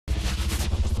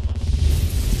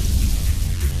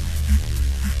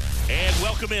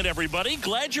Welcome in, everybody.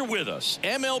 Glad you're with us.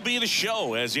 MLB The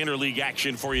Show has interleague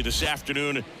action for you this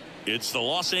afternoon. It's the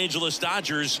Los Angeles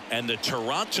Dodgers and the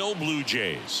Toronto Blue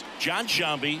Jays. John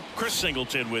Shambi, Chris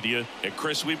Singleton with you. And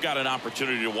Chris, we've got an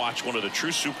opportunity to watch one of the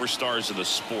true superstars of the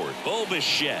sport. Bo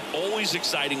Bichette, always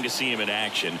exciting to see him in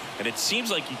action. And it seems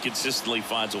like he consistently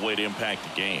finds a way to impact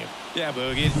the game. Yeah,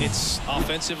 Boogie, it's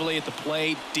offensively at the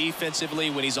plate, defensively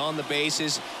when he's on the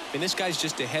bases. I mean, this guy's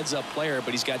just a heads-up player,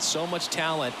 but he's got so much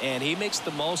talent, and he makes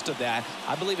the most of that.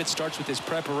 I believe it starts with his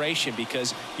preparation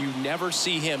because you never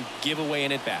see him give away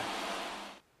an at-bat.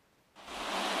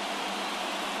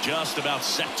 Just about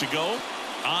set to go.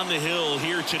 On the hill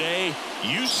here today,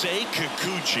 Yusei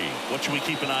Kikuchi. What should we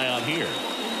keep an eye on here?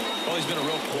 Well, he's been a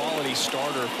real quality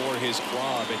starter for his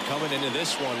club, and coming into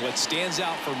this one, what stands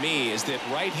out for me is that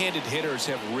right-handed hitters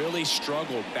have really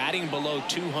struggled batting below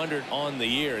 200 on the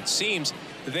year. It seems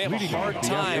that they have a hard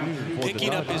time picking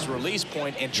up his release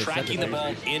point and tracking the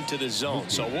ball into the zone.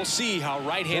 So we'll see how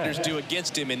right-handers do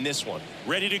against him in this one.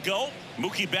 Ready to go?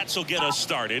 Mookie Betts will get us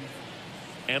started.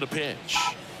 And a pitch.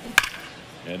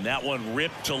 And that one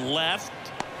ripped to left.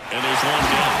 And there's one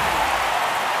down.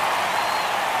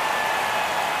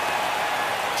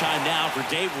 Time now for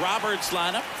Dave Roberts'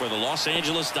 lineup for the Los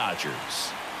Angeles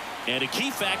Dodgers. And a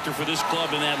key factor for this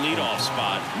club in that leadoff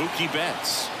spot, Mookie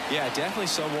Betts. Yeah, definitely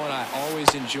someone I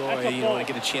always enjoy, when I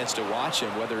get a chance to watch him,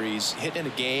 whether he's hitting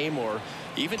in a game or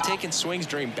even taking swings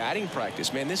during batting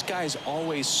practice. Man, this guy is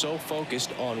always so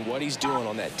focused on what he's doing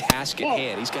on that task at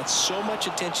hand. He's got so much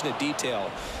attention to detail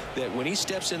that when he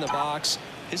steps in the box,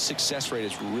 his success rate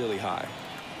is really high.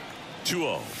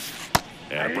 2-0.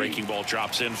 And a breaking ball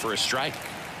drops in for a strike.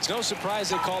 It's no surprise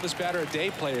they call this batter a day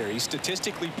player. He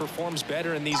statistically performs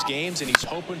better in these games, and he's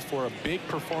hoping for a big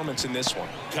performance in this one.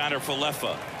 Connor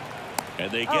Falefa.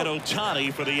 And they get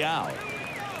Ohtani for the out.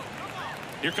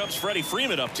 Here comes Freddie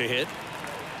Freeman up to hit.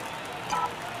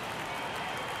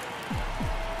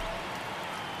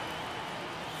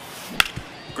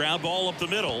 Ground ball up the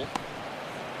middle.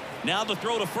 Now the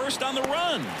throw to first on the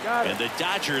run. And the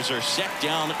Dodgers are set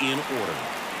down in order.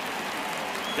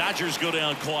 Dodgers go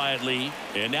down quietly,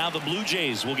 and now the Blue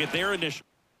Jays will get their initial.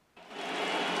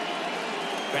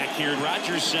 Back here in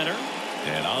Rogers Center,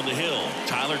 and on the hill,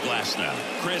 Tyler Glasnow.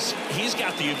 Chris, he's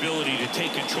got the ability to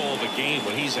take control of a game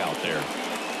when he's out there.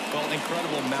 Well,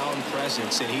 incredible mound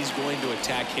presence, and he's going to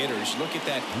attack hitters. Look at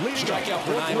that strikeout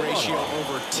per 9 ratio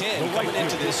over 10 coming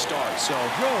into this start. So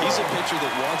he's a pitcher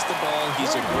that wants the ball.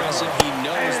 He's aggressive. He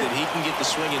knows that he can get the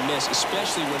swing and miss,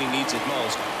 especially when he needs it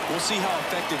most. We'll see how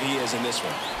effective he is in this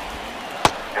one.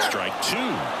 Strike 2.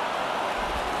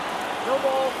 No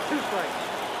ball, 2 strikes.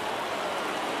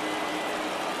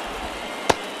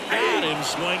 Got him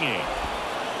swinging.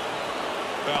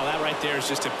 Well, that right there is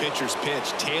just a pitcher's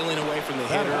pitch, tailing away from the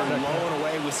hitter, blowing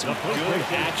away with some good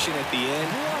action at the end.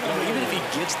 Even if he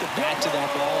gets the bat to that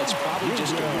ball, it's probably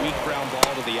just a weak ground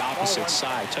ball to the opposite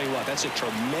side. Tell you what, that's a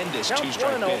tremendous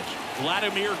 2-strike pitch.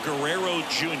 Vladimir Guerrero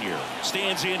Jr.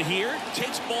 stands in here,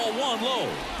 takes ball 1 low.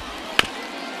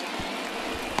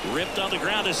 Ripped on the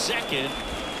ground to second.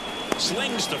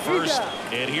 Slings to first.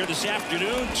 And here this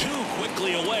afternoon, 2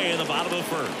 quickly away in the bottom of the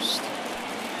first.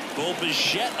 Bo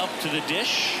Bichette up to the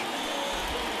dish.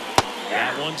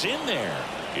 That one's in there.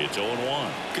 It's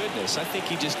 0-1. Goodness, I think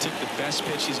he just took the best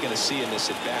pitch he's going to see in this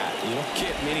at-bat. You don't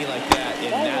get many like that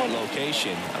in that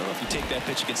location. I don't know if you take that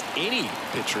pitch against any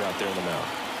pitcher out there in the mound.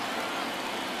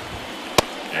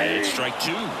 And it's strike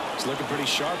 2. He's looking pretty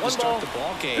sharp to start the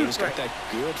ball game. He's got that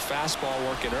good fastball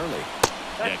working early.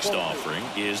 Next offering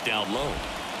is down low.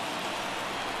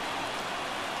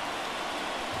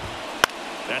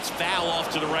 That's foul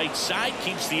off to the right side.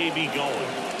 Keeps the AB going.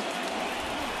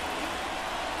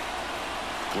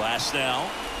 Glasnow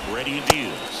ready and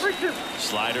deals.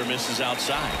 Slider misses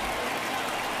outside.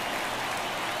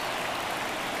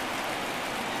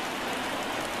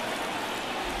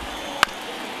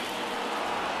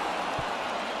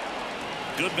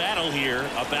 Good battle here.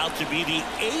 About to be the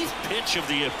 8th pitch of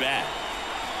the at-bat.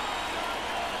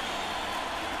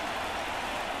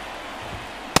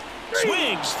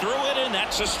 Swings through it, and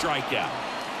that's a strikeout.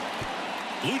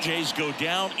 Blue Jays go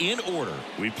down in order.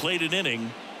 We played an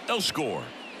inning, no score.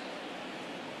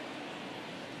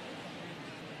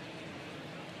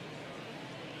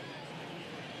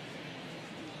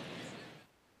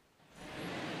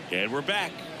 And we're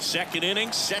back. Second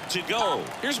inning set to go.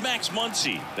 Here's Max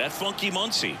Muncy, that funky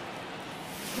Muncy.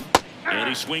 And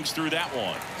he swings through that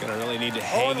one. Gonna really need to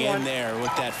hang in there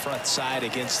with that front side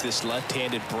against this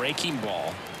left-handed breaking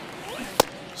ball.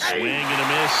 Swing and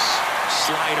a miss.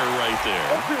 slider right there.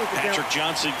 Patrick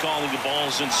Johnson calling the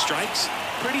balls and strikes.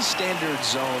 Pretty standard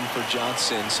zone for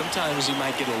Johnson. Sometimes he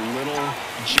might get a little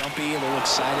jumpy, a little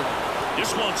excited.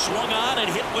 This one swung on and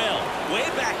hit well. Way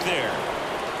back there.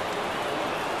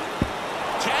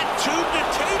 Tattooed to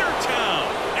Tatertown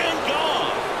and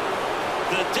gone.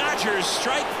 The Dodgers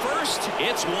strike first.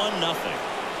 It's 1-0.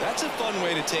 That's a fun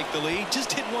way to take the lead.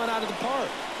 Just hit one out of the park.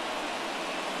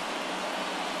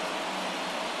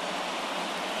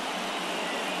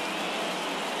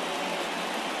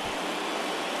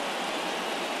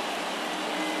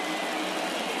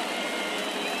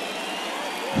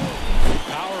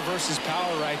 Power versus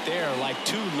power right there, like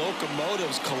two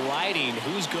locomotives colliding.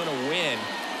 Who's going to win?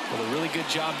 Well, a really good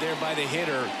job there by the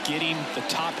hitter, getting the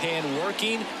top hand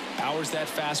working. Powers that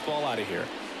fastball out of here.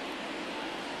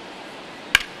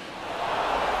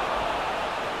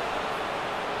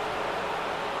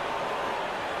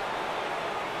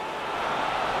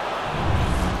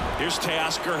 Here's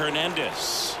Teoscar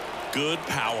Hernandez. Good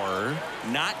power,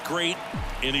 not great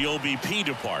in the OBP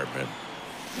department.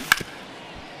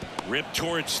 Rip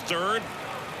towards third.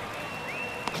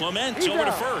 Clement over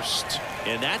to first.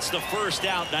 And that's the first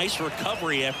out. Nice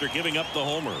recovery after giving up the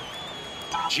homer.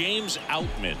 James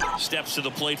Outman steps to the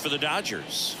plate for the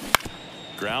Dodgers.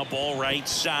 Ground ball right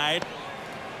side.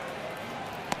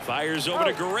 Fires over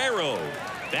to Guerrero.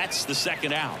 That's the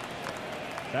second out.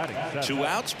 2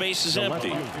 outs, base is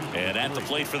empty. And at the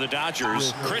plate for the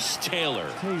Dodgers, Chris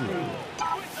Taylor.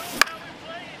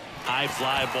 High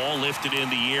fly ball lifted in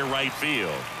the air right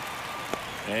field.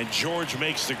 And George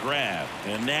makes the grab.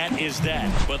 And that is that.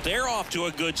 But they're off to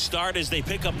a good start as they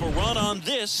pick up a run on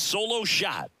this solo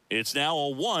shot. It's now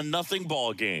a 1-0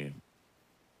 ball game.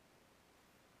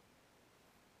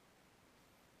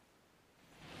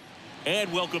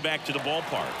 And welcome back to the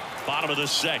ballpark. Bottom of the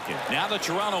second. Now the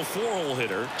Toronto 4-hole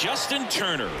hitter, Justin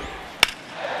Turner.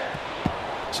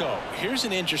 So here's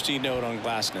an interesting note on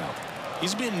Glasnow.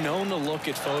 He's been known to look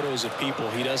at photos of people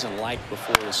he doesn't like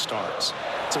before he starts.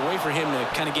 It's a way for him to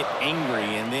kind of get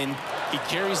angry, and then he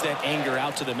carries that anger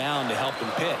out to the mound to help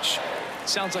him pitch.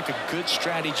 Sounds like a good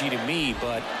strategy to me,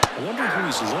 but I wonder who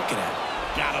he's looking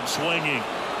at. Got him swinging.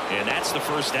 And that's the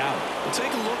first out. We'll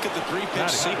take a look at the 3-pitch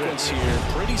sequence here.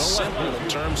 Pretty simple in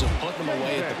terms of putting them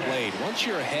away at the plate. Once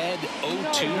you're ahead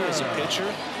 0-2 as a pitcher,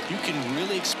 you can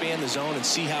really expand the zone and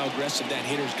see how aggressive that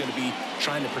hitter is going to be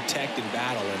trying to protect and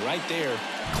battle. And right there,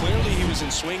 clearly he was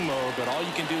in swing mode, but all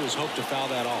you can do is hope to foul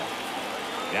that off.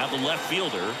 Now the left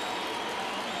fielder.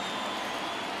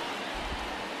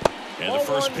 And the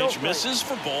first pitch misses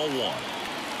for ball 1.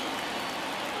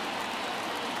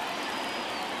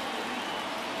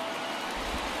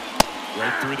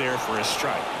 Right through there for a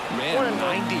strike. Man,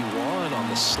 91 on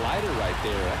the slider right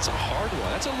there. That's a hard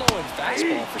one. That's a low-end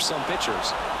fastball for some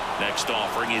pitchers. Next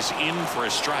offering is in for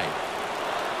a strike.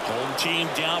 Home team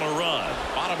down a run.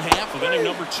 Bottom half of inning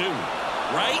number 2.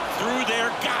 Right through there.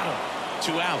 Got him.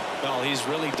 2 out. Well, he's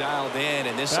really dialed in,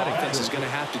 and this offense is going to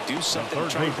have to do something to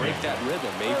try and break that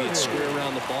rhythm. Maybe it's square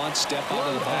around the bunt, step out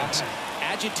of the box,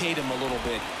 agitate him a little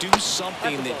bit, do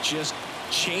something that just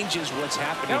changes what's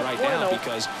happening right now,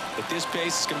 because at this pace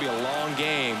it's going to be a long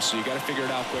game, so you got to figure it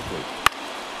out quickly.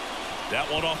 That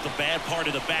one off the bad part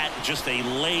of the bat, just a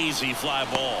lazy fly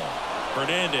ball.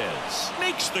 Hernandez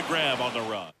makes the grab on the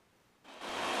run.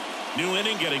 New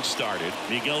inning getting started.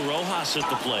 Miguel Rojas at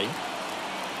the plate.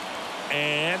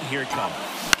 And here it comes.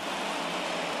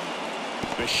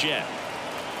 Bichette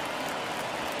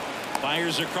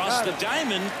fires across the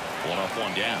diamond. 1 up,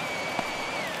 1 down.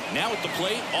 Now at the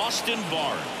plate, Austin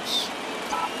Barnes.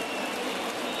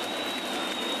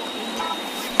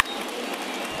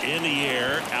 In the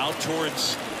air, out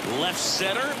towards left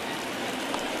center.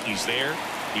 He's there.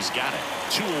 He's got it.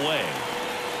 2 away.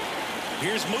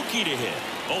 Here's Mookie to hit.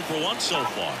 0 for 1 so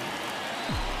far.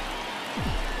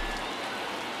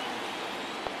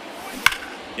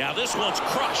 Now this one's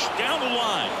crushed down the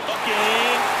line.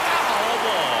 Fucking foul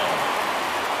ball.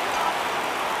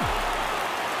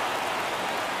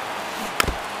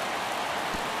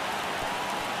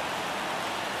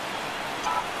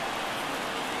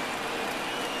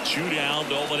 Two down,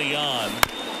 nobody on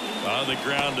the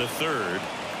ground to third.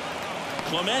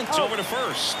 Clement over to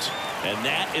first, and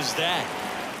that is that.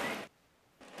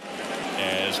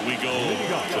 As we go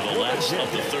to the last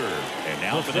of the third, and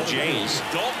now for the Jays,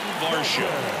 Dalton Varsho,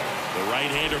 the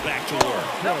right-hander, back to work.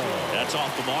 That's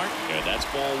off the mark, and that's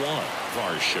ball 1.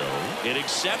 Varsho hitting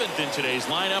 7th in today's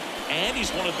lineup, and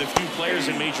he's one of the few players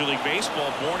in Major League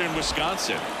Baseball born in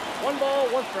Wisconsin. 1 ball,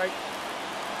 1 strike.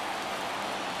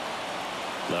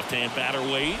 Left-hand batter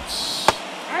waits.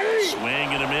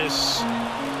 Swing and a miss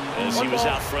as he was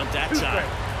out front that time.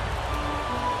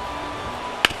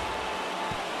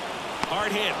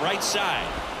 Hard hit right side.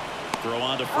 Throw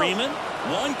on to Freeman.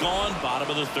 One gone, bottom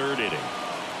of the third inning.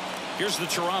 Here's the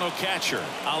Toronto catcher,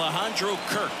 Alejandro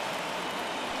Kirk.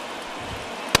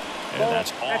 And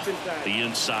that's off the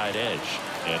inside edge.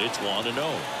 And it's 1-0.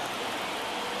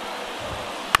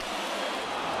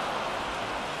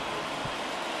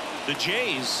 The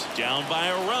Jays down by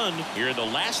a run here in the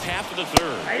last half of the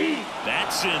third.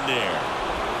 That's in there.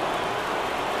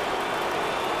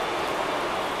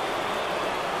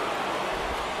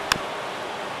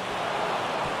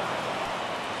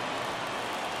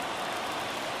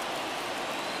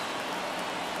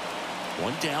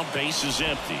 One down, base is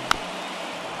empty.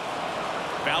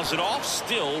 Fouls it off,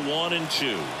 still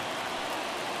 1-2.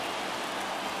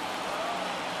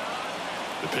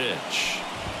 The pitch.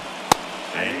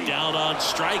 And down on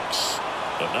strikes.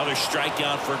 Another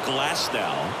strikeout for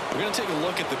Glasnow. We're going to take a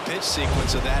look at the pitch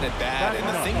sequence of that at bat, and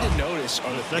the thing to notice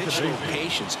are the pitch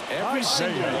locations. Every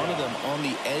single one of them on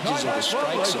the edges of the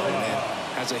strike zone.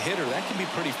 And as a hitter, that can be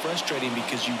pretty frustrating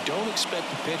because you don't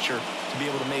expect the pitcher to be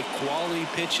able to make quality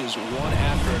pitches one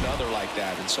after another like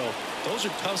that. And so those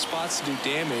are tough spots to do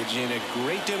damage, and a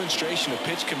great demonstration of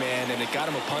pitch command, and it got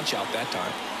him a punch out that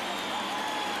time.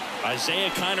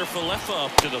 Isaiah Kiner-Falefa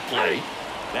up to the plate.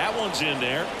 That one's in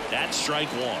there. That's strike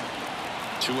one.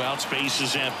 2 outs, base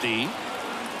is empty.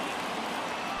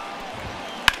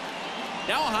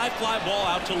 Now a high fly ball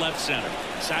out to left center.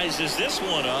 Sizes this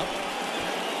one up.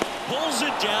 Pulls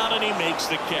it down, and he makes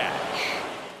the catch.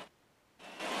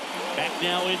 Back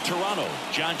now in Toronto.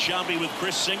 John Shambi with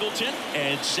Chris Singleton,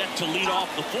 and set to lead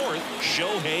off the fourth,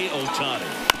 Shohei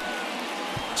Ohtani.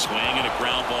 Swing and a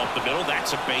ground ball up the middle.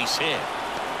 That's a base hit.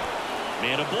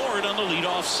 Man aboard on the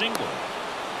leadoff single.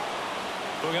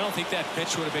 Look, I don't think that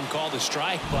pitch would have been called a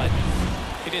strike, but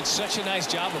he did such a nice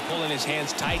job of pulling his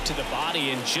hands tight to the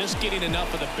body and just getting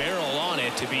enough of the barrel on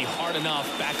it to be hard enough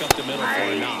back up the middle for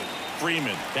a knock.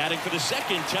 Freeman batting for the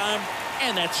second time,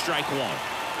 and that's strike one.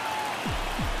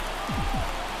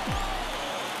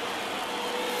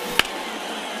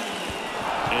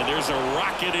 And there's a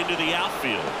rocket into the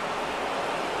outfield.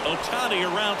 Ohtani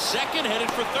around second, headed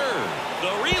for third.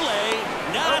 The relay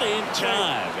not in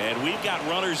time, and we've got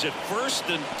runners at first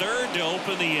and third to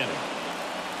open the inning.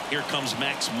 Here comes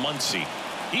Max Muncy.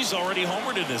 He's already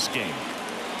homered in this game.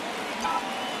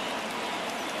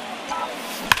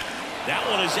 That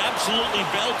one is absolutely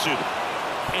belted,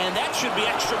 and that should be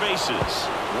extra bases.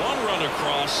 One run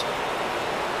across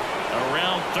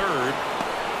around third.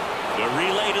 The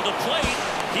relay to the plate.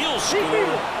 He'll score.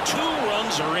 2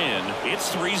 runs are in.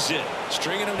 It's 3-zip.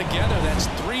 Stringing them together, that's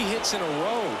 3 hits in a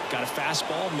row. Got a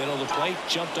fastball, middle of the plate,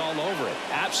 jumped all over it.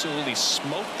 Absolutely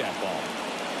smoked that ball.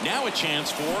 Now a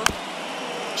chance for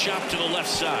chop to the left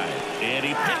side. And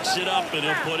he picks it up, and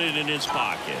he'll put it in his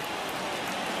pocket.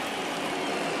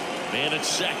 Man at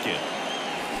second.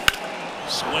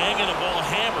 Swing and a ball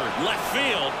hammered left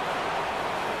field.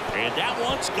 And that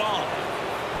one's gone.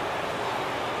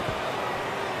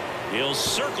 He'll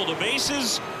circle the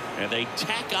bases, and they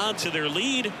tack on to their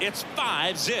lead. It's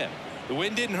 5-zip. The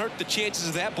wind didn't hurt the chances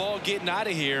of that ball getting out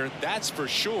of here, that's for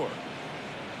sure.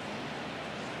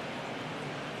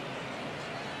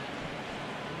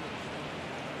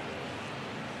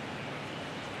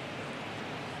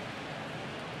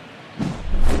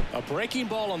 A breaking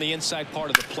ball on the inside part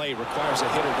of the plate requires a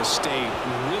hitter to stay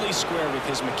really square with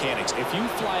his mechanics. If you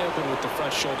fly open with the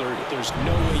front shoulder, there's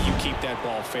no way you keep that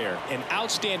ball fair. An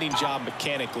outstanding job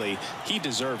mechanically. He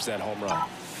deserves that home run.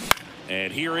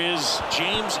 And here is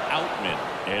James Outman,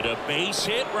 and a base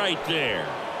hit right there.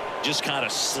 Just kind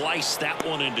of sliced that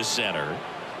one into center.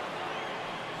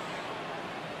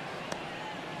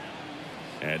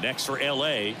 And next for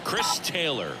LA, Chris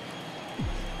Taylor.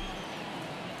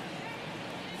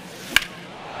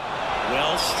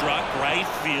 Well struck right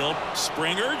field.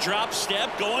 Springer drop step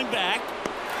going back.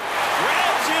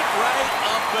 Grabs it right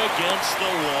up against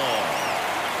the wall.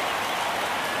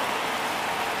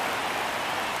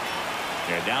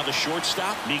 And now the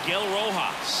shortstop, Miguel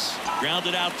Rojas.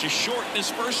 Grounded out to short in his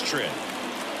first trip.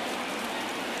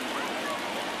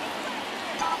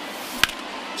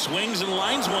 Swings and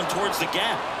lines one towards the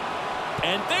gap.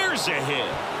 And there's a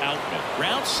hit. Outman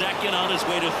round second on his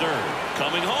way to third.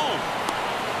 Coming home.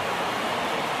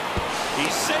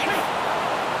 He's safe.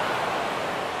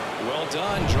 Well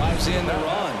done. Drives in the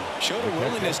run. Showed a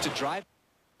willingness to drive.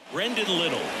 Brendan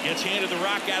Little gets handed the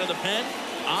rock out of the pen.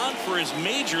 On for his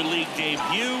major league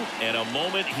debut, and a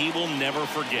moment he will never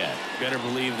forget. Better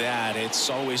believe that. It's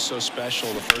always so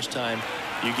special the first time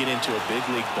You get into a big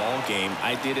league ball game.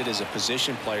 I did it as a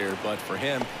position player, but for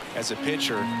him as a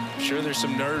pitcher, I'm sure there's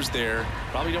some nerves there.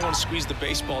 Probably don't want to squeeze the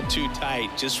baseball too tight.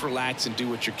 Just relax and do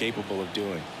what you're capable of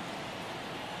doing.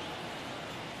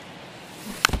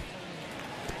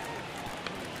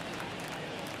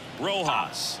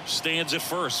 Rojas stands at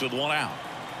first with one out.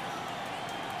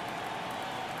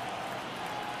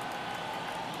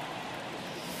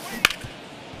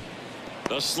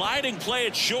 The sliding play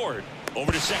at short.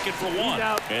 Over to second for one.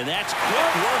 And that's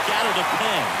quick work out of the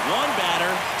pen. One batter,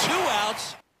 2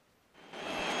 outs.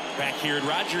 Back here at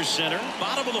Rogers Center,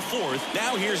 bottom of the fourth.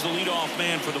 Now here's the leadoff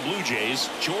man for the Blue Jays,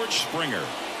 George Springer.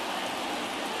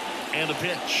 And the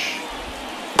pitch.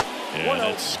 And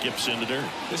it skips in the dirt.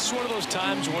 This is one of those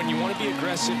times when you want to be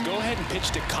aggressive. Go ahead and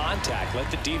pitch to contact. Let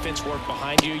the defense work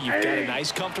behind you. You've got a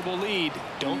nice, comfortable lead.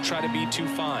 Don't try to be too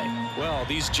fine. Well,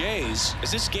 these Jays,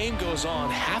 as this game goes on,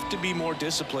 have to be more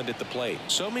disciplined at the plate.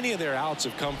 So many of their outs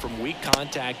have come from weak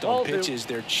contact on pitches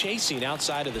they're chasing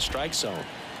outside of the strike zone.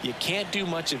 You can't do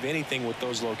much of anything with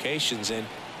those locations, and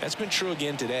that's been true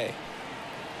again today.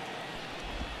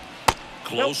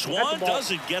 Close one,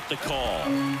 doesn't get the call.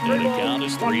 And the count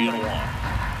is 3-1.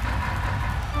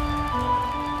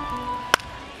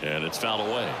 And it's fouled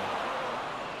away.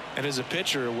 And as a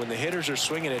pitcher, when the hitters are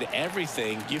swinging at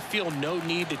everything, you feel no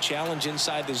need to challenge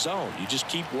inside the zone. You just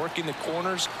keep working the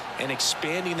corners and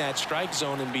expanding that strike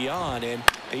zone and beyond, and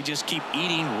they just keep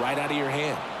eating right out of your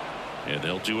hand. And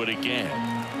they'll do it again.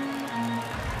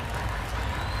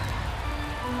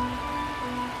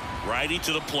 Righty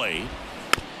to the plate.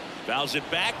 Fouls it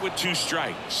back with 2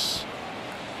 strikes.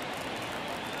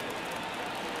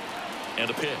 And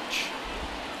a pitch.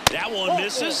 That one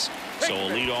misses. So a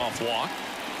leadoff walk.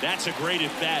 That's a great at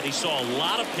bat. He saw a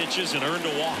lot of pitches and earned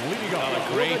a walk.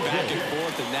 A great back and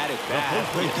forth in that at bat.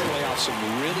 He play off some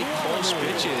really close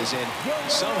pitches, and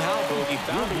somehow Bogey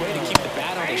found a way to keep the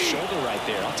bat on his shoulder right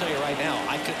there. I'll tell you right now,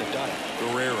 I couldn't have done it.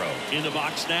 Guerrero in the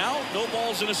box now. No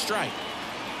balls and a strike.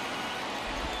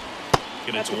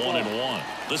 And it's 1-1.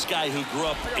 This guy who grew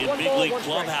up in big league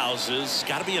clubhouses,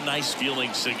 got to be a nice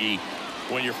feeling, Siggy,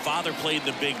 when your father played in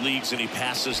the big leagues and he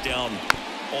passes down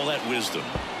all that wisdom.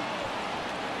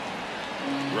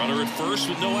 Runner at first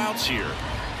with no outs here.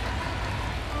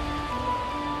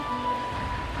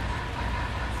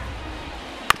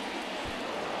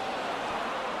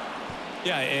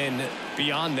 Yeah, and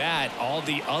beyond that, all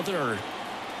the other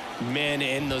men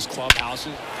in those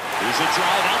clubhouses. Here's a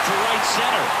drive out to right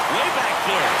center. Way back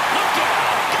there. Look out.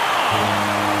 Gone!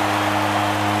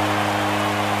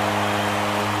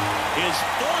 His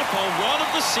 4th home run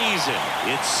of the season.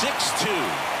 It's 6-2.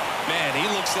 Man, he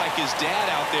looks like his dad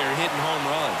out there hitting home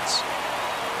runs.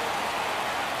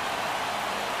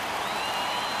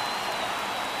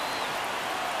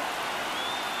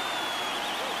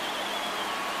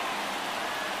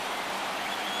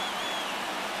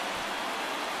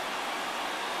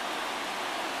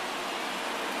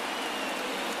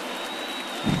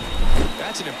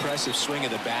 That's an impressive swing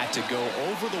of the bat to go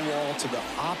over the wall to the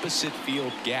opposite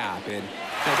field gap. And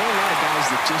there are a lot of guys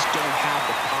that just don't have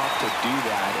the pop to do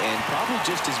that, and probably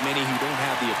just as many who don't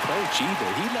have the approach either.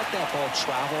 He let that ball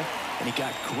travel, and he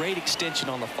got great extension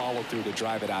on the follow-through to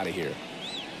drive it out of here.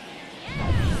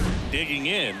 Digging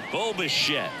in, Bo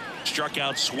Bichette struck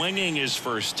out swinging his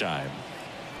first time.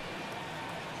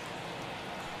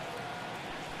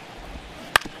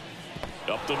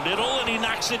 Up the middle, and he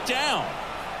knocks it down.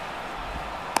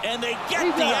 And they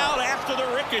get the out after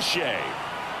the ricochet.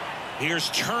 Here's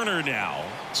Turner now.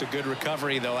 It's a good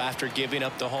recovery, though, after giving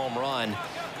up the home run.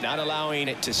 Not allowing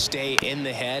it to stay in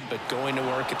the head, but going to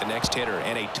work at the next hitter,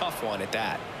 and a tough one at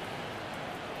that.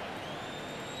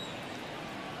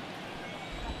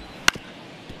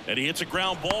 And he hits a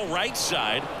ground ball right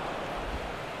side.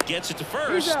 Gets it to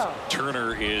first.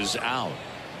 Turner is out.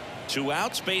 2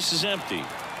 outs, base is empty.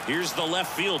 Here's the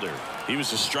left fielder. He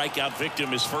was a strikeout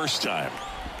victim his first time.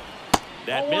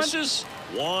 That misses.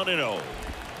 1-0.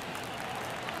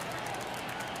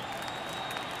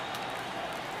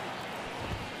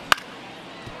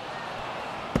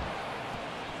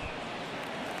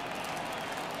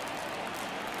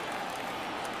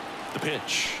 The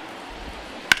pitch.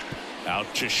 Out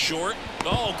to short.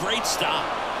 Oh, great stop.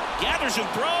 Gathers and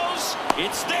throws.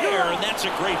 It's there, and that's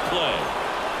a great play.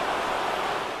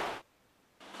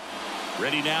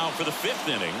 Ready now for the 5th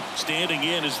inning. Standing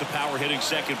in is the power hitting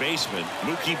second baseman,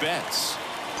 Mookie Betts.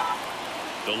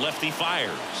 The lefty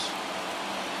fires.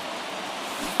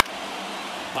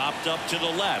 Popped up to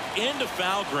the left, into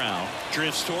foul ground.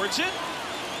 Drifts towards it.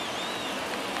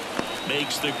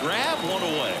 Makes the grab, 1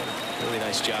 away. Really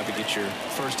nice job to get your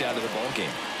first out of the ball game.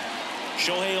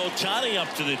 Shohei Ohtani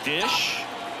up to the dish.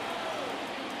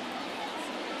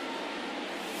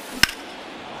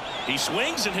 He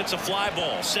swings and hits a fly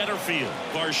ball center field.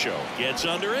 Varsho gets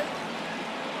under it.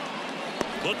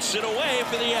 Puts it away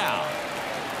for the out.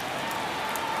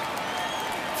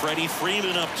 Freddie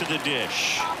Freeman up to the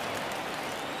dish.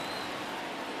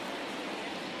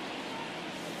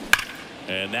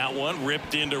 And that one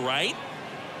ripped into right.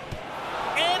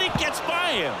 And it gets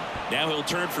by him. Now he'll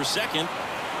turn for second.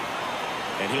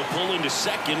 And he'll pull into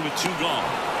second with 2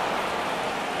 gone.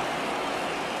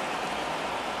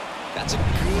 That's a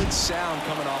good sound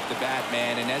coming off the bat,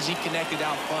 man. And as he connected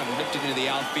out front and ripped it into the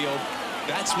outfield,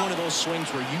 that's one of those swings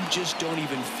where you just don't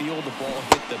even feel the ball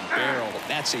hit the barrel.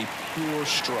 That's a pure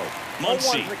stroke.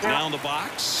 Muncy down the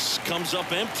box. Comes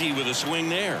up empty with a swing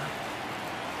there.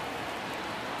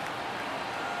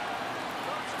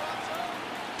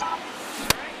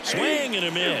 Swing and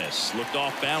a miss. Looked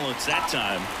off balance that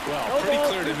time. Well, pretty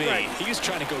clear to me. He was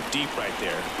trying to go deep right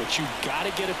there. But you got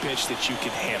to get a pitch that you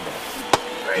can handle.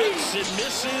 Hits and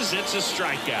misses. It's a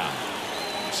strikeout.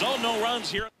 So no runs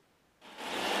here.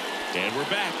 And we're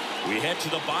back. We head to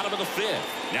the bottom of the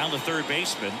 5th. Now the third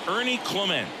baseman, Ernie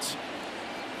Clement.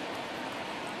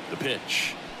 The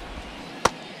pitch.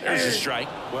 There's a strike.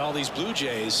 Well, these Blue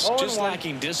Jays just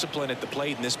lacking discipline at the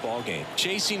plate in this ballgame.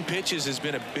 Chasing pitches has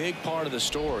been a big part of the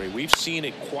story. We've seen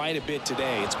it quite a bit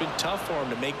today. It's been tough for them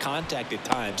to make contact at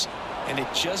times, and it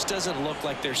just doesn't look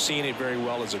like they're seeing it very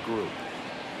well as a group.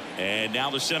 And now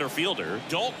the center fielder,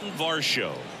 Dalton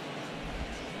Varsho.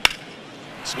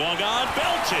 Swung on,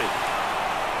 belted.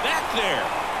 Back there.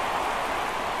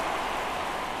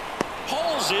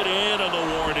 Pulls it in on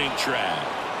the warning track.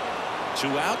 2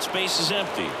 outs, base is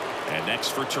empty. And next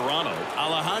for Toronto,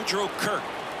 Alejandro Kirk.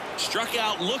 Struck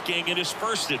out looking at his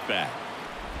first at bat.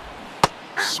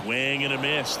 Swing and a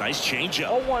miss. Nice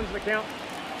changeup. 0-1's the count.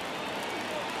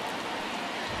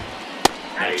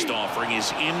 Next offering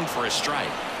is in for a strike.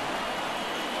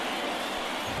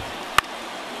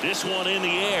 This one in the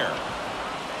air.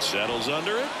 Settles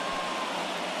under it.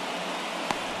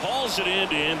 Hauls it in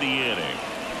to end the inning.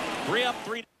 3 up,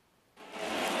 3.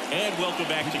 And welcome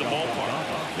back to the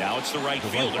ballpark. Now it's the right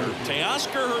fielder,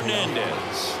 Teoscar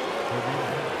Hernandez.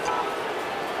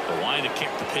 The line to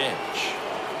kick the pitch.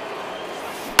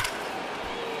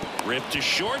 Ripped to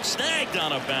short, snagged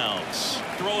on a bounce.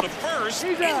 Throw to first,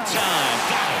 in time.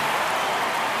 Got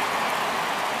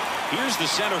him. Here's the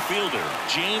center fielder,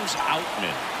 James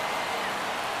Outman.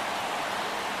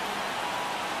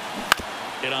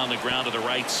 Hit on the ground to the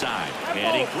right side.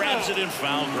 And he grabs it in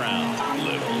foul ground.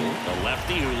 Little, the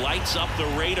lefty who lights up the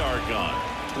radar gun.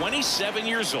 27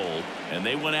 years old, and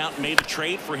they went out and made a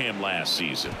trade for him last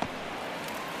season.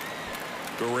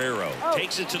 Guerrero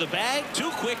takes it to the bag. 2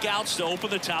 quick outs to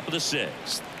open the top of the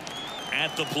 6th.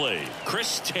 At the plate,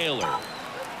 Chris Taylor.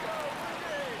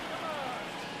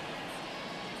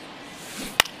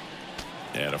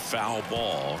 And a foul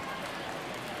ball.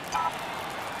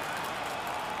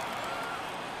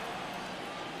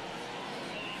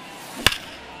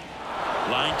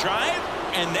 Line drive,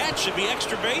 and that should be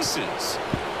extra bases.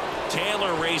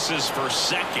 Taylor races for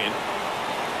second,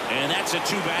 and that's a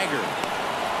 2-bagger.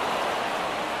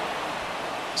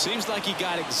 Seems like he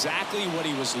got exactly what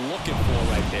he was looking for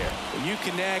right there. When you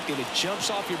connect and it jumps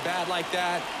off your bat like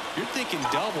that, you're thinking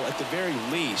double at the very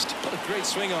least. What a great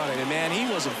swing on it, and man,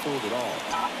 he wasn't fooled at all.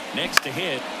 Next to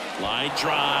hit, line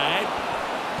drive,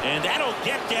 and that'll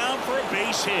get down for a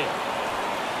base hit.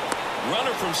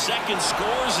 Runner from second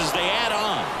scores as they add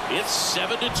on. It's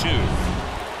 7-2.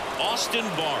 Austin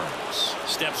Barnes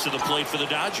steps to the plate for the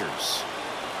Dodgers.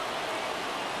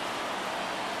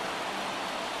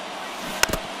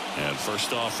 And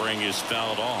first offering is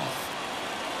fouled off.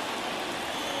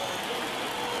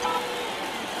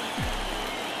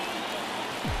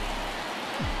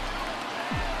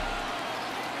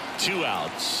 Two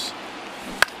outs.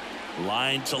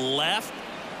 Line to left.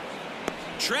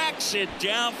 Tracks it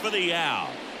down for the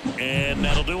out. And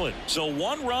that'll do it. So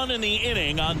 1 run in the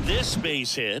inning on this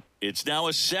base hit. It's now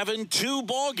a 7-2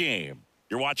 ball game.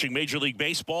 You're watching Major League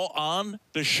Baseball on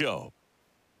the show.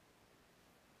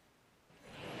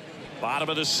 Bottom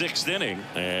of the 6th inning.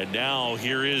 And now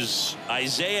here is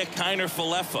Isaiah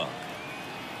Kiner-Falefa.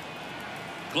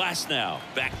 Glasnow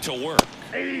back to work.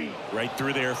 Right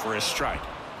through there for a strike.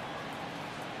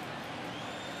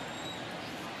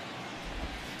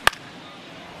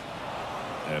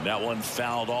 And that one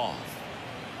fouled off.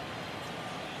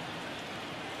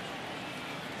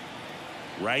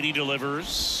 Righty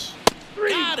delivers.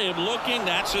 Got him looking.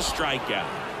 That's a strikeout.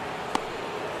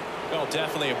 Well,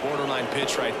 definitely a borderline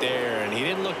pitch right there, and he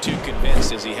didn't look too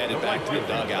convinced as he headed back to the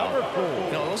dugout.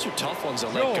 You know, those are tough ones to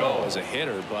let go as a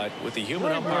hitter, but with the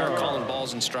human umpire calling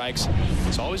balls and strikes,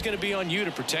 it's always going to be on you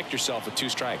to protect yourself with 2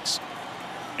 strikes.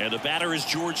 And the batter is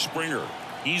George Springer.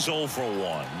 He's 0 for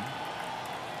 1.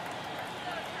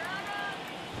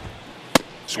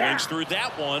 Swings through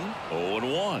that one.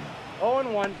 0-1.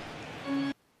 0-1.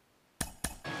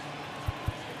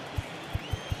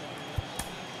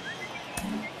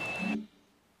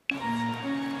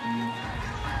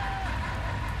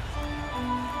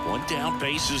 One down,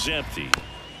 base is empty.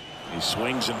 He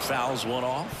swings and fouls one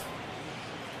off.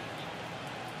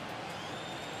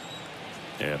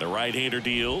 And the right-hander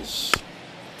deals.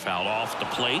 Fouled off the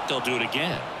plate. They'll do it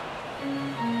again.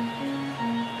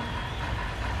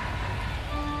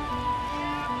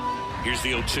 Here's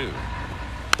the 0-2.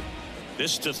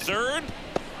 This to third.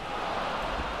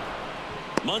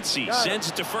 Muncy sends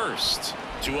it to first.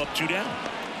 2 up, 2 down.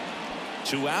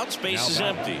 2 outs, base is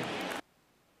empty.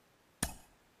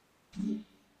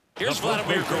 Here's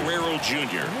Vladimir Guerrero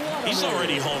Jr. He's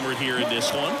already homered here in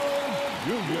this one.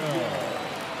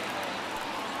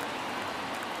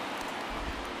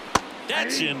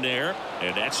 That's in there,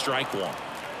 and that's strike 1.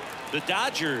 The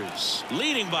Dodgers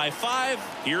leading by 5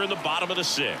 here in the bottom of the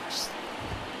 6th.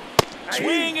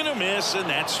 Swing and a miss, and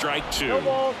that's strike 2. No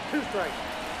balls, 2 strikes.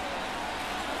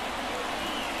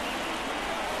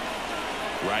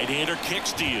 Right-hander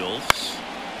kicks, deals.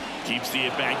 Keeps the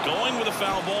at-bat going with a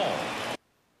foul ball.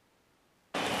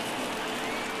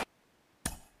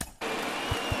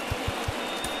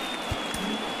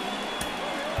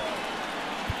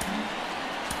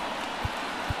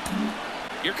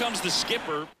 Here comes the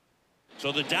skipper.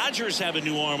 So the Dodgers have a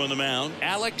new arm on the mound.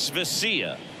 Alex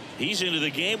Vesia. He's into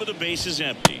the game with the bases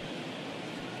empty.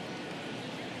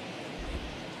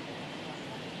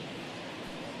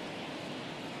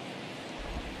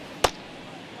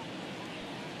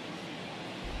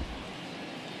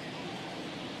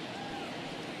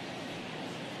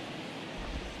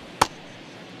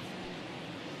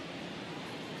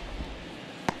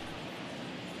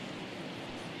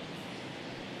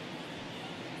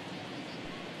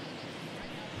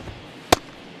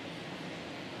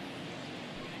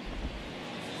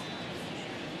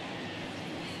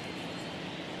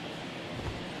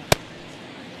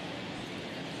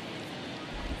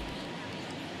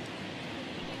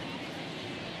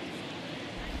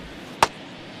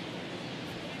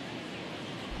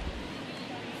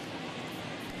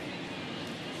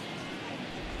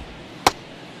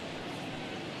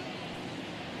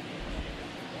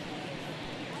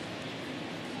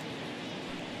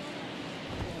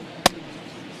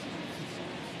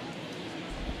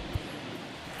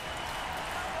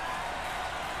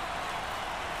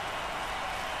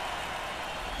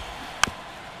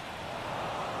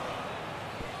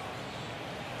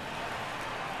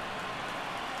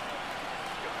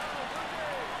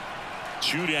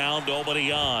 Two down,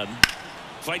 nobody on.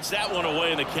 Fights that one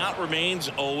away, and the count remains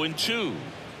 0-2.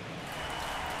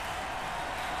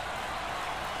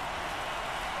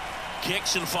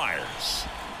 Kicks and fires.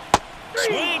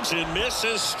 Swings and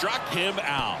misses. Struck him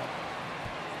out.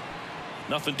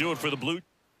 Nothing doing for the Blue.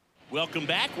 Welcome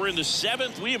back. We're in the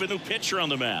 7th. We have a new pitcher on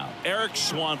the mound. Eric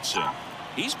Swanson.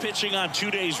 He's pitching on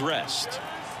 2 days rest.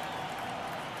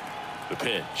 The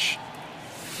pitch.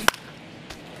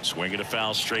 Swinging a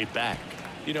foul straight back.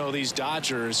 You know, these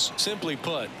Dodgers, simply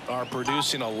put, are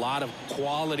producing a lot of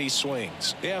quality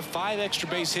swings. They have 5 extra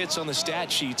base hits on the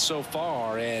stat sheet so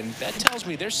far, and that tells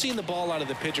me they're seeing the ball out of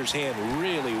the pitcher's hand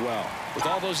really well. With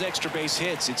all those extra base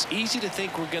hits, it's easy to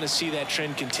think we're going to see that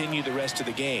trend continue the rest of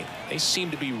the game. They seem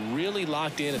to be really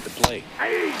locked in at the plate.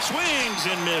 Swings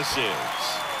and misses.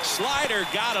 Slider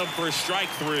got him for strike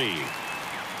 3.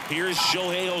 Here's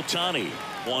Shohei Ohtani,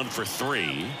 1 for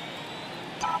 3.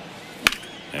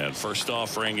 And first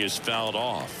offering is fouled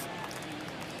off.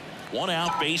 1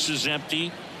 out, base is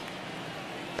empty.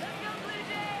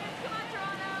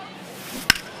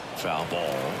 Foul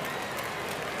ball.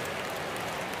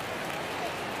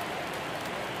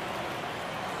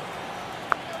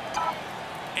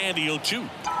 And the 0-2.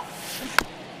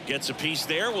 Gets a piece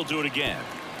there. We'll do it again.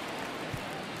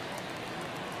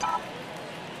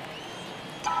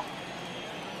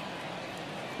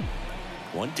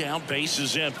 One down, base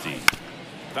is empty.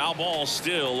 Foul ball,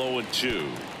 still 0-2.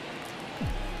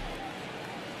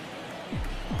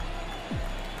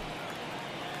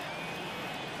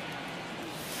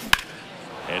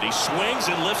 And he swings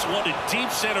and lifts one to deep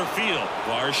center field.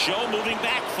 Varsho moving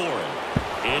back for it.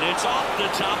 And it's off the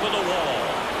top of the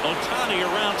wall. Ohtani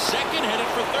around second, headed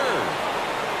for third.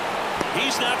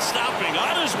 He's not stopping,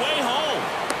 on his way home.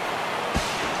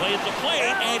 play at the plate,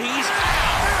 and he's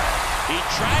out. He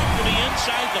tried for the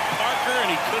inside the Parker,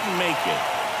 and he couldn't make it.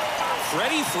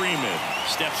 Freddie Freeman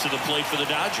steps to the plate for the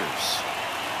Dodgers.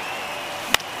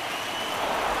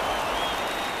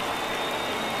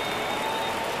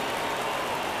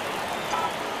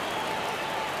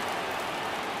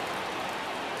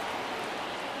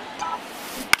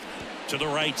 To the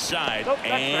right side,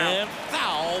 and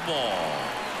foul ball.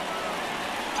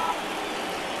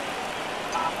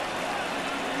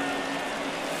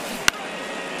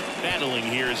 Battling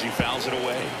here as he fouls it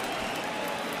away.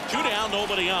 2 down,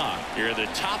 nobody on. Here in the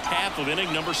top half of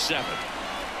inning number 7.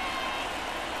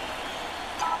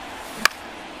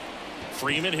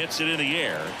 Freeman hits it in the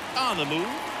air. On the move.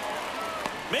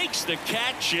 Makes the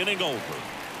catch, inning over.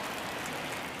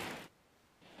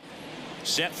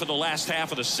 Set for the last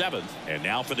half of the 7th. And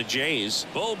now for the Jays,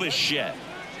 Bo Bichette.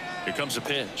 Here comes a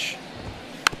pitch.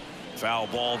 Foul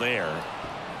ball there.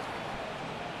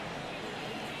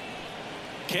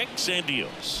 Kicks and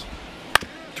deals.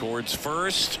 Towards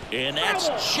first, and that's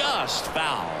just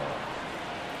foul.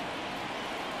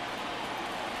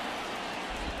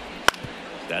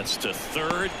 That's to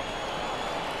third.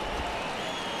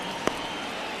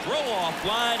 Throw off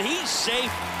line. He's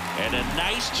safe. And a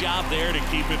nice job there to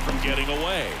keep it from getting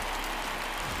away.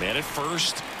 Man at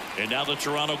first. And now the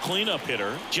Toronto cleanup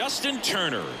hitter, Justin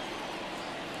Turner.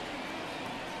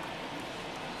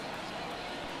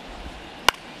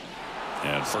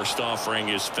 And first offering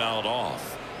is fouled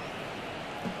off.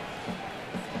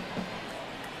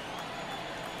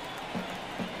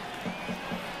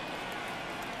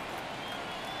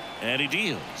 And he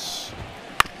deals.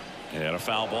 And a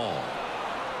foul ball.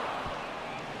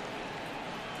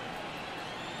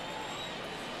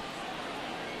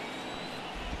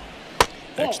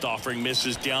 Next offering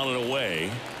misses down and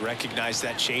away. Recognize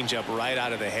that changeup right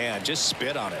out of the hand. Just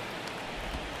spit on it.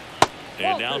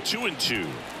 And now 2-2.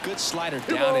 Good slider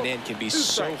down and in can be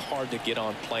so hard to get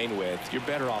on plane with. You're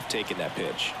better off taking that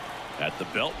pitch. At the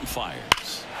belt and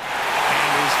fires.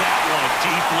 Hammers that one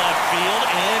deep left field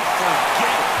and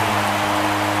forget it.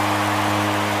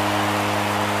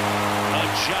 A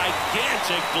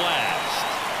gigantic blast.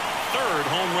 3rd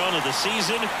home run of the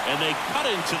season, and they cut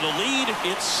into the lead.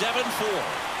 It's 7-4.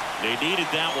 They needed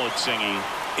that one, Singy.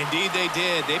 Indeed they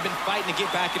did. They've been fighting to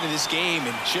get back into this game,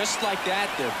 and just like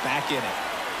that, they're back in it.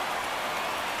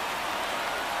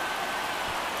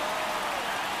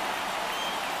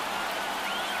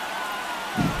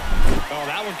 Oh,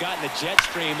 that one got in the jet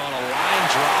stream on a line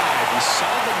drive. We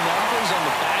saw the numbers on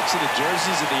the backs of the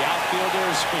jerseys of the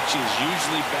outfielders, which is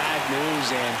usually bad news,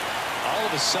 and all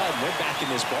of a sudden, they're back in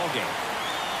this ball game.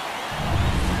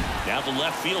 Now the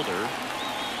left fielder.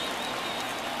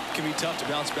 It can be tough to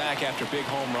bounce back after a big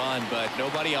home run, but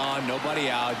nobody on, nobody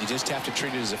out. You just have to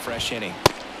treat it as a fresh inning.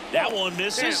 That one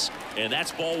misses, and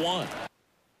that's ball 1.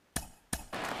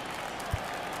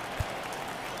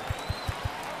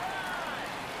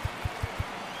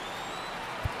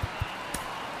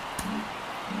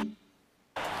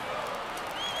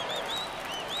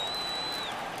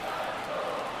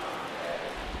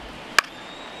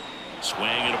 Swing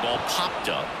and a ball popped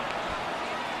up.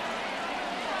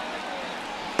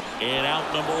 And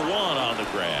out number 1 on the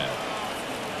grab.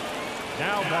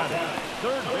 Now batting,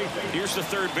 third baseman. Here's the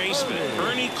third baseman,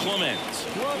 Ernie Clement.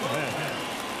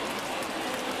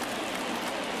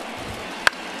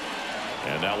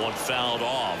 And that one fouled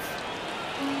off.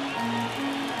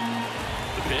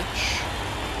 The pitch.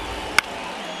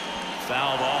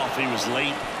 Fouled off. He was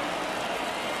late.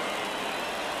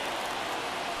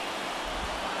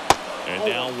 And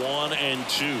now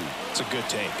 1-2. It's a good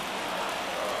take.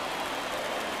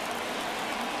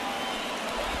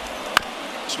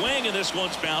 Swing, and this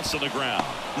one's bounced on the ground.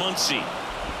 Muncy.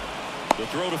 The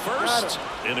throw to first,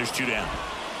 and there's 2 down.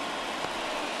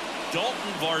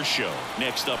 Dalton Varsho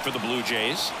next up for the Blue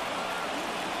Jays.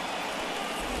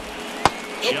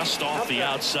 Just off the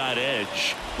outside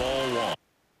edge. Ball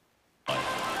 1.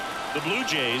 The Blue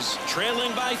Jays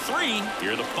trailing by 3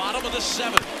 here at the bottom of the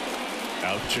 7th.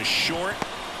 Out to short.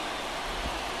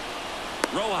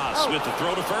 Rojas with the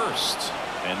throw to first.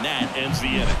 And that ends the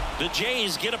inning. The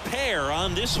Jays get a pair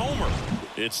on this homer.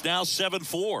 It's now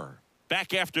 7-4.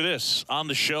 Back after this on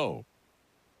the show.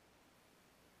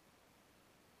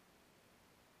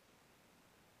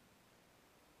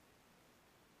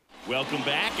 Welcome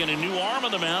back, and a new arm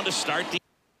on the mound to start the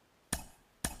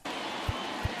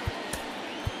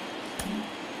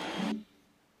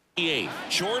 8th.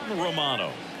 Jordan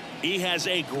Romano. He has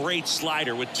a great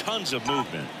slider with tons of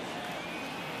movement.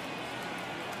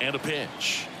 And a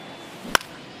pitch.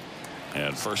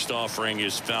 And first offering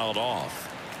is fouled off.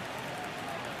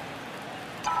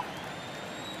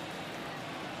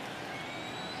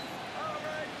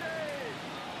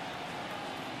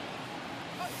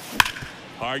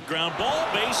 Hard ground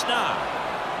ball, base knock.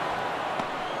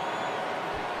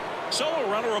 So a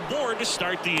runner aboard to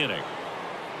start the inning.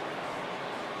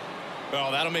 Well,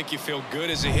 that'll make you feel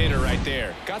good as a hitter right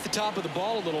there. Got the top of the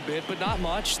ball a little bit, but not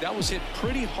much. That was hit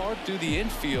pretty hard through the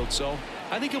infield, so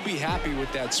I think he'll be happy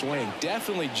with that swing.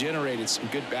 Definitely generated some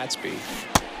good bat speed.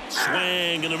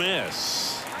 Swing and a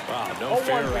miss. Wow, no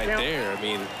fair right there. I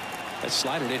mean, that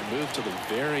slider didn't move till the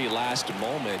very last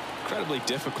moment. Incredibly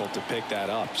difficult to pick that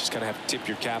up. Just kind of have to tip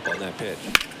your cap on that pitch.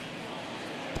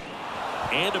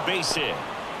 And a base hit.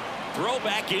 Throw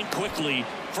back in quickly.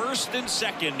 First and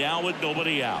second now with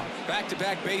nobody out.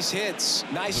 Back-to-back base hits.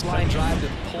 Nice line drive to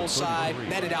the pull side.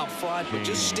 Netted out front, but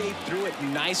just stayed through it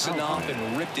nice enough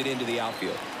and ripped it into the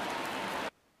outfield.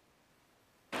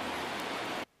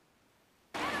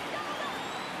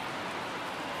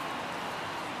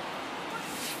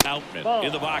 Outman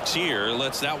in the box here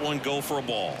lets that one go for a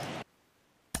ball.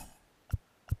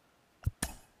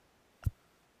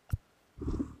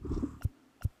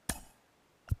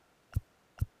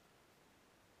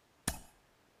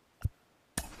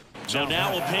 So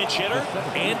now a pinch hitter,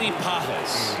 Andy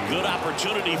Pajas. Good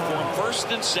opportunity for him first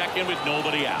and second with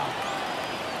nobody out.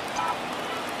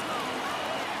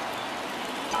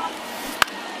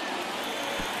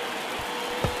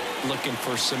 Looking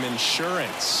for some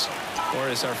insurance, or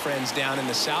as our friends down in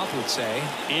the South would say,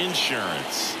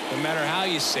 insurance. No matter how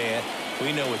you say it,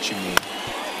 we know what you mean.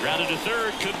 Grounded to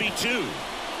third, could be two.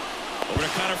 Over to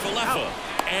Connor Falefa,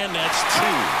 and that's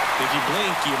two. If you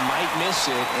blink, you might miss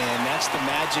it, and that's the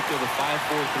magic of the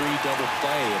 5-4-3 double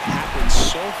play. It happens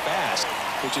so fast,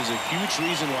 which is a huge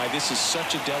reason why this is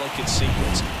such a delicate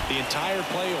sequence. The entire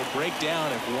play will break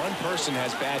down if one person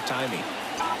has bad timing.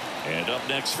 And up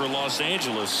next for Los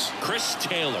Angeles, Chris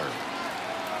Taylor.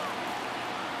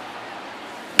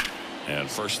 And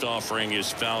first offering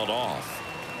is fouled off.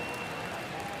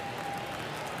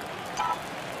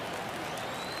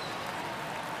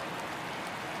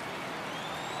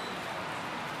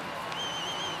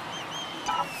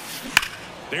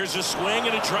 There's a swing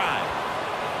and a drive.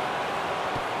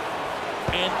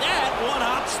 And that one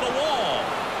hops the wall.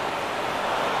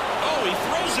 Oh, he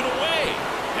throws it away.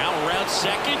 Now around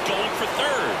second, going for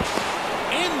third.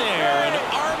 In there, an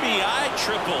RBI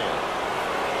triple.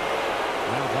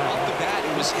 Off the bat,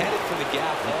 it was headed for the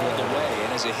gap all the way.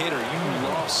 And as a hitter, you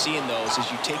love seeing those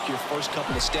as you take your first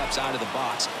couple of steps out of the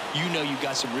box. You know you've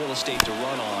got some real estate to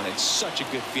run on. It's such a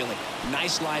good feeling.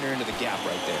 Nice liner into the gap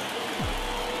right there.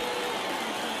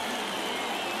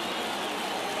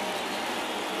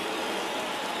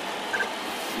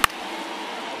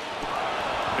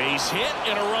 Base hit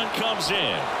and a run comes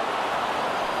in.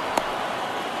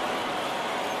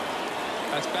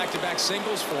 That's back-to-back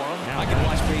singles for him. I can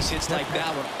watch base hits like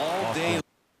that one all day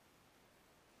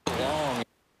long.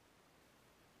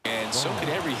 And so could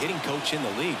every hitting coach in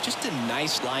the league. Just a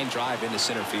nice line drive into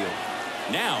center field.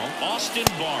 Now Austin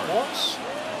Barnes.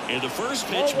 And the first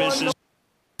pitch misses.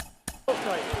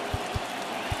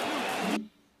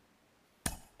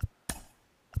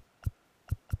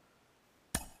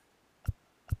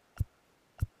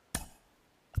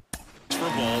 For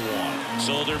ball one.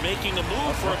 So they're making a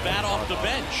move for a bat off the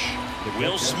bench.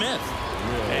 Will Smith.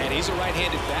 And he's a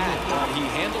right-handed bat, but he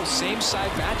handles same-side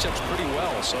matchups pretty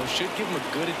well, so should give him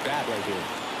a good at-bat right here.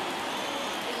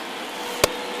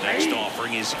 Next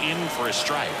offering is in for a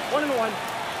strike. 1-1.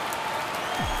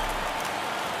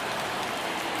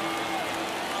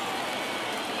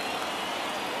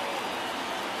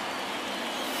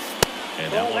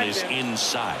 And that one is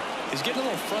inside. He's getting a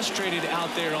little frustrated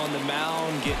out there on the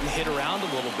mound, getting hit around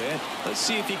a little bit. Let's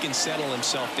see if he can settle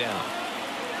himself down.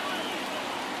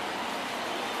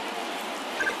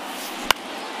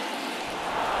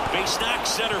 Base knock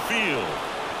center field.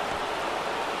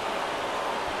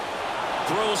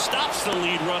 Throw stops the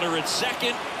lead runner at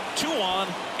second. 2 on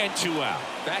and 2 out.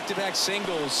 Back-to-back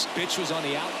singles. Pitch was on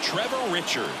the out. Trevor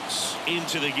Richards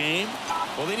into the game.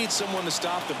 Well, they need someone to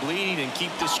stop the bleed and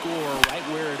keep the score right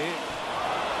where it is.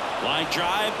 Line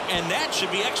drive, and that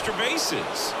should be extra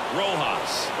bases.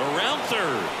 Rojas around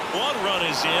third. 1 run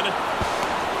is in.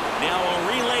 Now a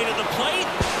relay to the plate.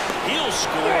 He'll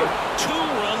score. 2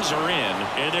 runs are in,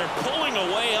 and they're pulling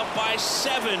away up by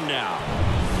 7 now.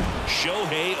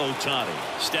 Shohei Ohtani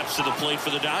steps to the plate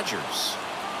for the Dodgers.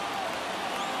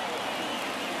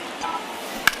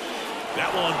 That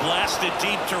one blasted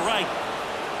deep to right.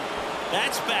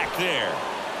 That's back there.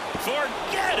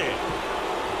 Forget it.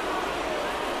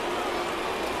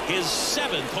 His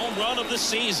 7th home run of the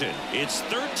season. It's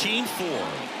 13-4.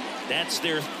 That's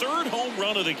their 3rd home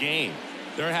run of the game.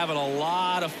 They're having a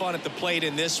lot of fun at the plate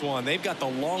in this one. They've got the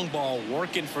long ball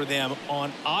working for them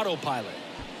on autopilot.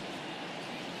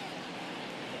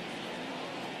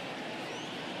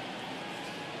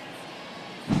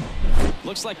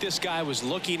 Looks like this guy was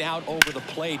looking out over the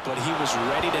plate, but he was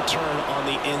ready to turn on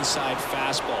the inside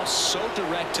fastball. So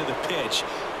direct to the pitch.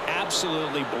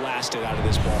 Absolutely blasted out of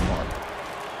this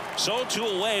ballpark. So 2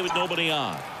 away with nobody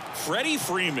on. Freddie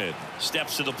Freeman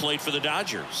steps to the plate for the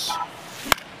Dodgers.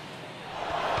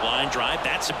 Line drive.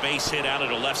 That's a base hit out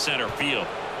into left center field.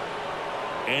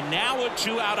 And now a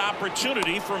 2-out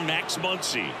opportunity for Max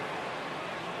Muncy.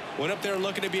 Went up there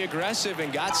looking to be aggressive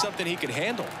and got something he could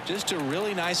handle. Just a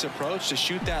really nice approach to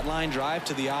shoot that line drive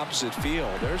to the opposite field.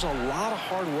 There's a lot of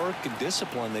hard work and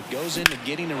discipline that goes into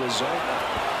getting a result.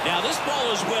 Now this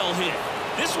ball is well hit.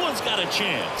 This one's got a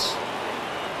chance.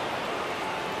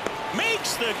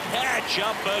 Makes the catch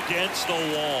up against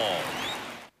the wall.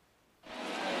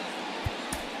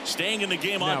 Staying in the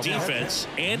game on defense,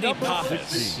 Andy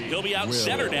Pappas. He'll be out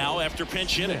center now after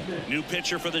pinch hitting. New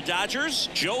pitcher for the Dodgers,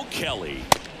 Joe Kelly.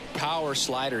 Power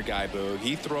slider guy, Boog.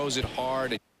 He throws it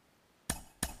hard.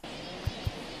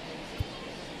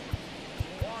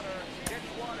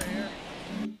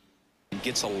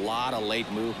 Gets a lot of late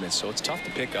movement, so it's tough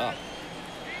to pick up.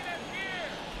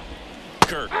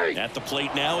 Kirk at the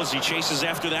plate now as he chases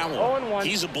after that one.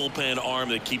 He's a bullpen arm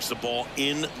that keeps the ball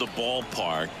in the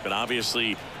ballpark, but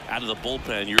obviously out of the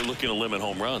bullpen you're looking to limit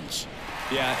home runs.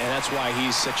 Yeah, and that's why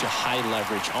he's such a high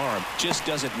leverage arm. Just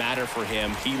doesn't matter for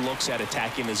him. He looks at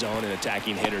attacking the zone and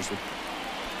attacking hitters.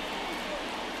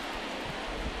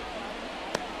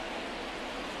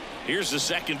 Here's the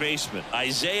second baseman,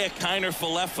 Isaiah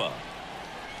Kiner-Falefa.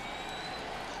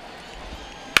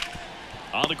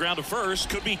 On the ground to first,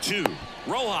 could be 2.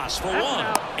 Rojas for 1,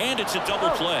 and it's a double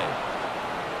play.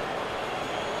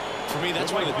 For me,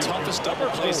 that's one of the toughest double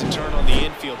plays to turn on the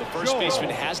infield. The first baseman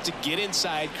has to get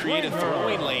inside, create a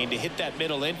throwing lane to hit that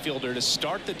middle infielder to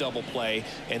start the double play,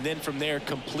 and then from there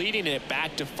completing it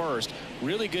back to first.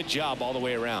 Really good job all the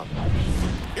way around.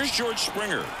 Here's George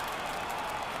Springer.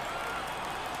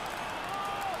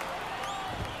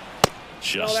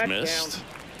 Just missed.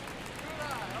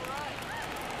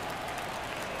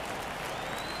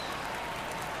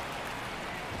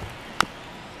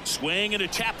 Swing and a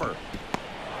tapper.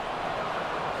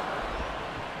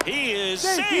 He is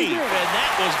safe, and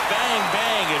that was bang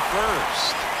bang at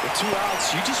first. With 2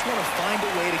 outs, you just want to find a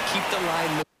way to keep the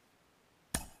line moving.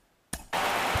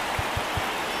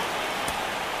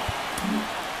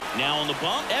 Now on the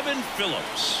bump, Evan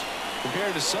Phillips.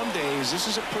 Compared to some days, this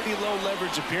is a pretty low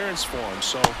leverage appearance for him,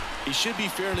 so he should be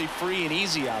fairly free and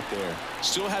easy out there.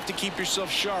 Still have to keep yourself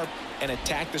sharp and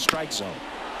attack the strike zone.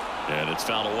 And it's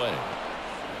fouled away.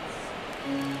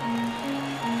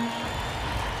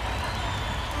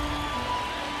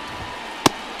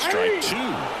 Strike 2.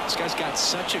 This guy's got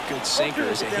such a good sinker.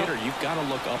 As a hitter, you've got to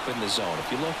look up in the zone.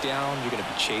 If you look down, you're going to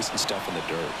be chasing stuff in the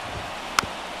dirt.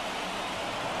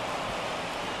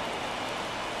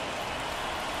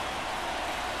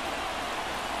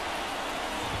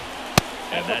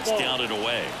 And that's down and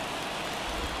away.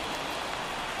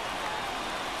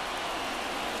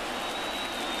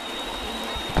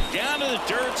 Down to the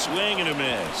dirt, swing and a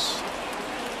miss.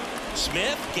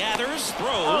 Smith gathers,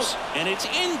 throws, and it's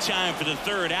in time for the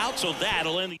 3rd out, so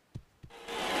that'll end the.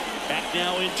 Back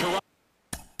now in Toronto.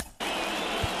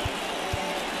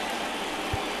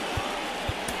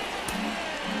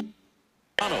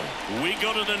 We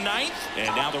go to the 9th,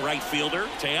 and now the right fielder,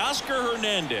 Teoscar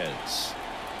Hernandez.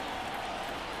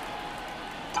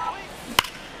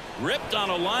 Ripped on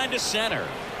a line to center.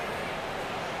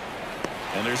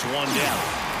 And there's one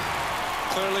down.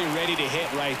 Clearly ready to hit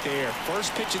right there.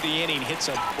 First pitch of the inning hits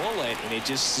a bullet, and it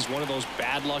just is one of those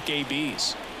bad luck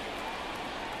ABs.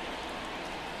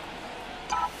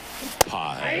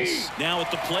 Pies. Now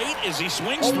at the plate as he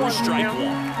swings through strike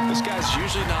 1. This guy's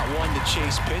usually not one to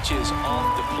chase pitches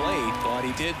off the plate, but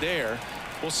he did there.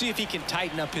 We'll see if he can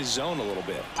tighten up his zone a little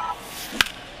bit.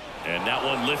 And that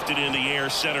one lifted in the air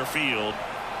center field.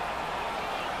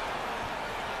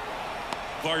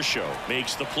 Varsho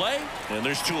makes the play, and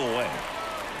there's 2 away.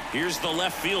 Here's the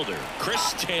left fielder,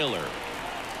 Chris Taylor.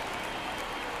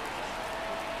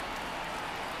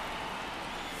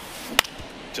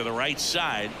 To the right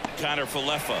side,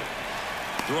 Kiner-Falefa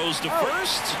throws to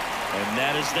first, and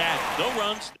that is that. No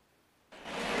runs.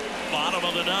 Bottom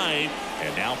of the 9th,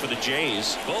 and now for the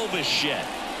Jays, Bo Bichette.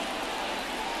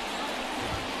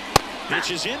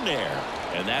 Pitch is in there,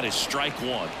 and that is strike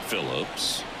 1.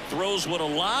 Phillips throws what a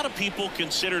lot of people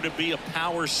consider to be a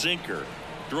power sinker.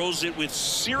 Throws it with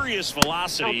serious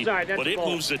velocity, but it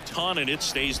moves a ton and it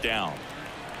stays down.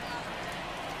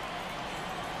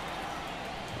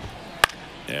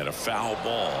 And a foul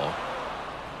ball.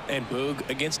 And Boog,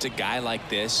 against a guy like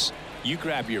this, you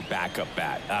grab your backup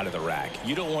bat out of the rack.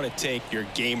 You don't want to take your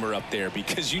gamer up there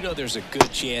because you know there's a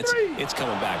good chance it's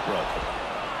coming back broken.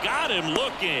 Got him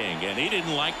looking, and he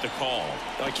didn't like the call.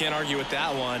 I can't argue with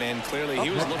that one, and clearly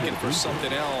he was looking for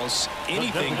something else.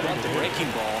 Anything but the breaking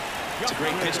ball. It's a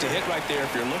great pitch to hit right there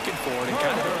if you're looking for it, and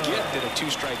kind of a gift at a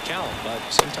 2-strike count. But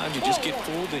sometimes you just get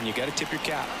fooled, and you got to tip your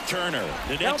cap. Turner,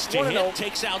 the next to hit,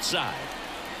 takes outside.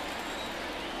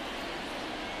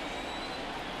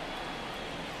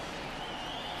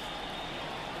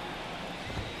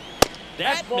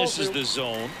 That misses the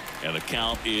zone, and the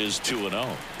count is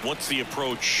 2-0. What's the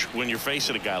approach when you're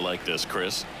facing a guy like this,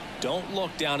 Chris? Don't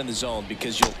look down in the zone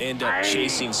because you'll end up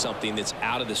chasing something that's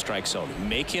out of the strike zone.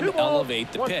 Make him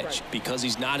elevate the pitch because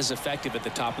he's not as effective at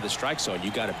the top of the strike zone.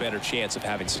 You got a better chance of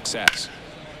having success.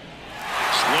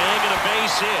 Swing and a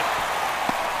base hit.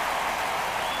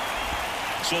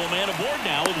 So a man aboard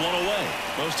now with one away.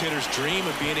 Most hitters dream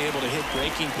of being able to hit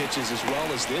breaking pitches as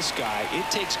well as this guy. It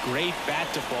takes great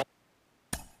bat to ball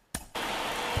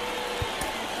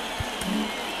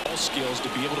skills to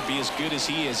be able to be as good as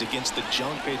he is against the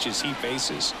junk pitches he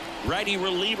faces. Righty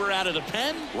reliever out of the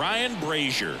pen, Ryan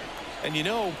Brazier. And you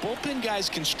know, bullpen guys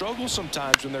can struggle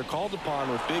sometimes when they're called upon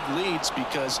with big leads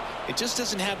because it just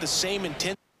doesn't have the same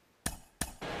intensity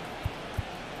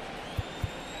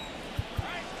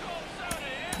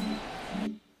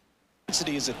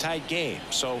as a tight game.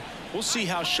 So we'll see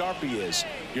how sharp he is.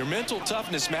 Your mental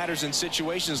toughness matters in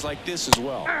situations like this as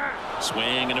well.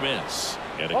 Swing and a miss.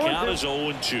 And the count is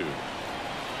 0-2.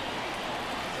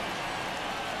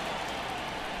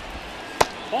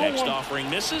 Next offering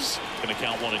misses. Going to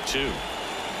count 1-2.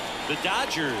 The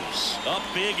Dodgers up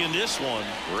big in this one.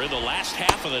 We're in the last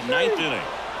half of the ninth inning.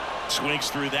 Swings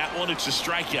through that one. It's a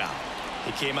strikeout.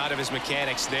 He came out of his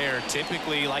mechanics there.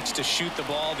 Typically likes to shoot the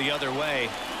ball the other way,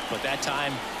 but that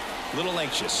time a little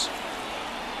anxious.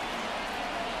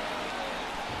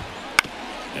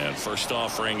 And first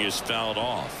offering is fouled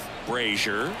off.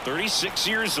 Brazier, 36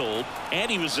 years old, and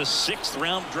he was a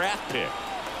 6th-round draft pick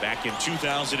back in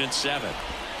 2007.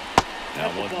 Now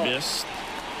one missed.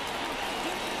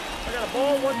 I got a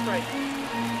ball, 1 strike.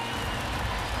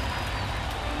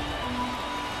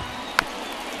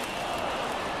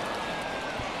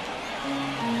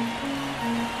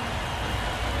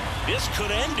 This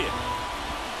could end it.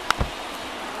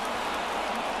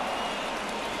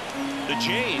 The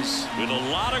Jays with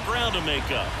a lot of ground to make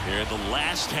up here in the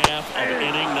last half of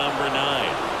inning number 9.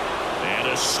 And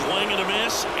a swing and a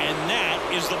miss, and that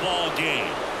is the ball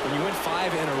game. When you win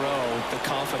 5 in a row, the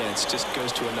confidence just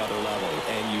goes to another level,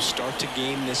 and you start to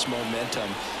gain this momentum,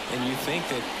 and you think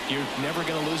that you're never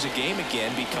going to lose a game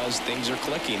again because things are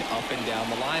clicking up and down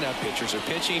the lineup. Pitchers are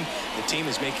pitching. The team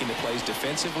is making the plays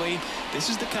defensively. This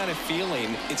is the kind of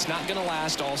feeling, it's not going to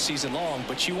last all season long,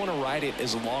 but you want to ride it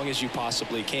as long as you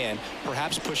possibly can,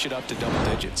 perhaps push it up to double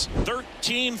digits.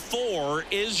 13-4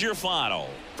 is your final.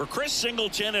 For Chris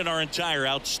Singleton and our entire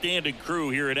outstanding crew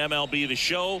here at MLB The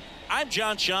Show, I'm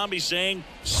John Shambi saying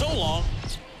so long.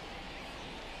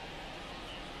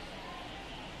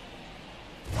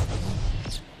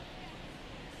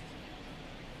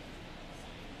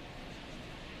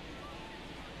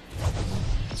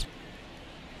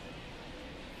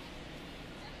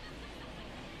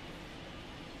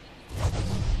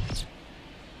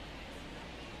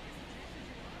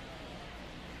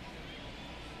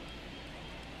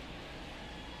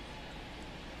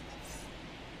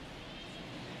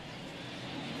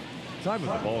 Time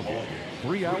of the ball game,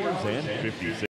 3 hours and 56.